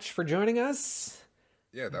so much for joining us.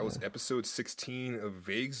 Yeah, that was episode 16 of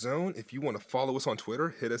Vague Zone. If you want to follow us on Twitter,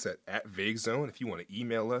 hit us at Vague Zone. If you want to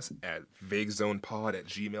email us at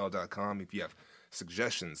vaguezonepod@gmail.com. If you have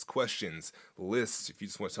suggestions, questions, lists, if you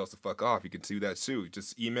just want to tell us to fuck off, you can do that too.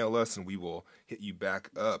 Just email us and we will hit you back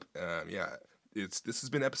up. This has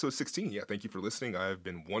been episode 16. Yeah, thank you for listening. I've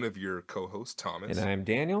been one of your co-hosts, Thomas. And I'm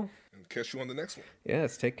Daniel. And catch you on the next one.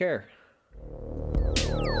 Yes, take care.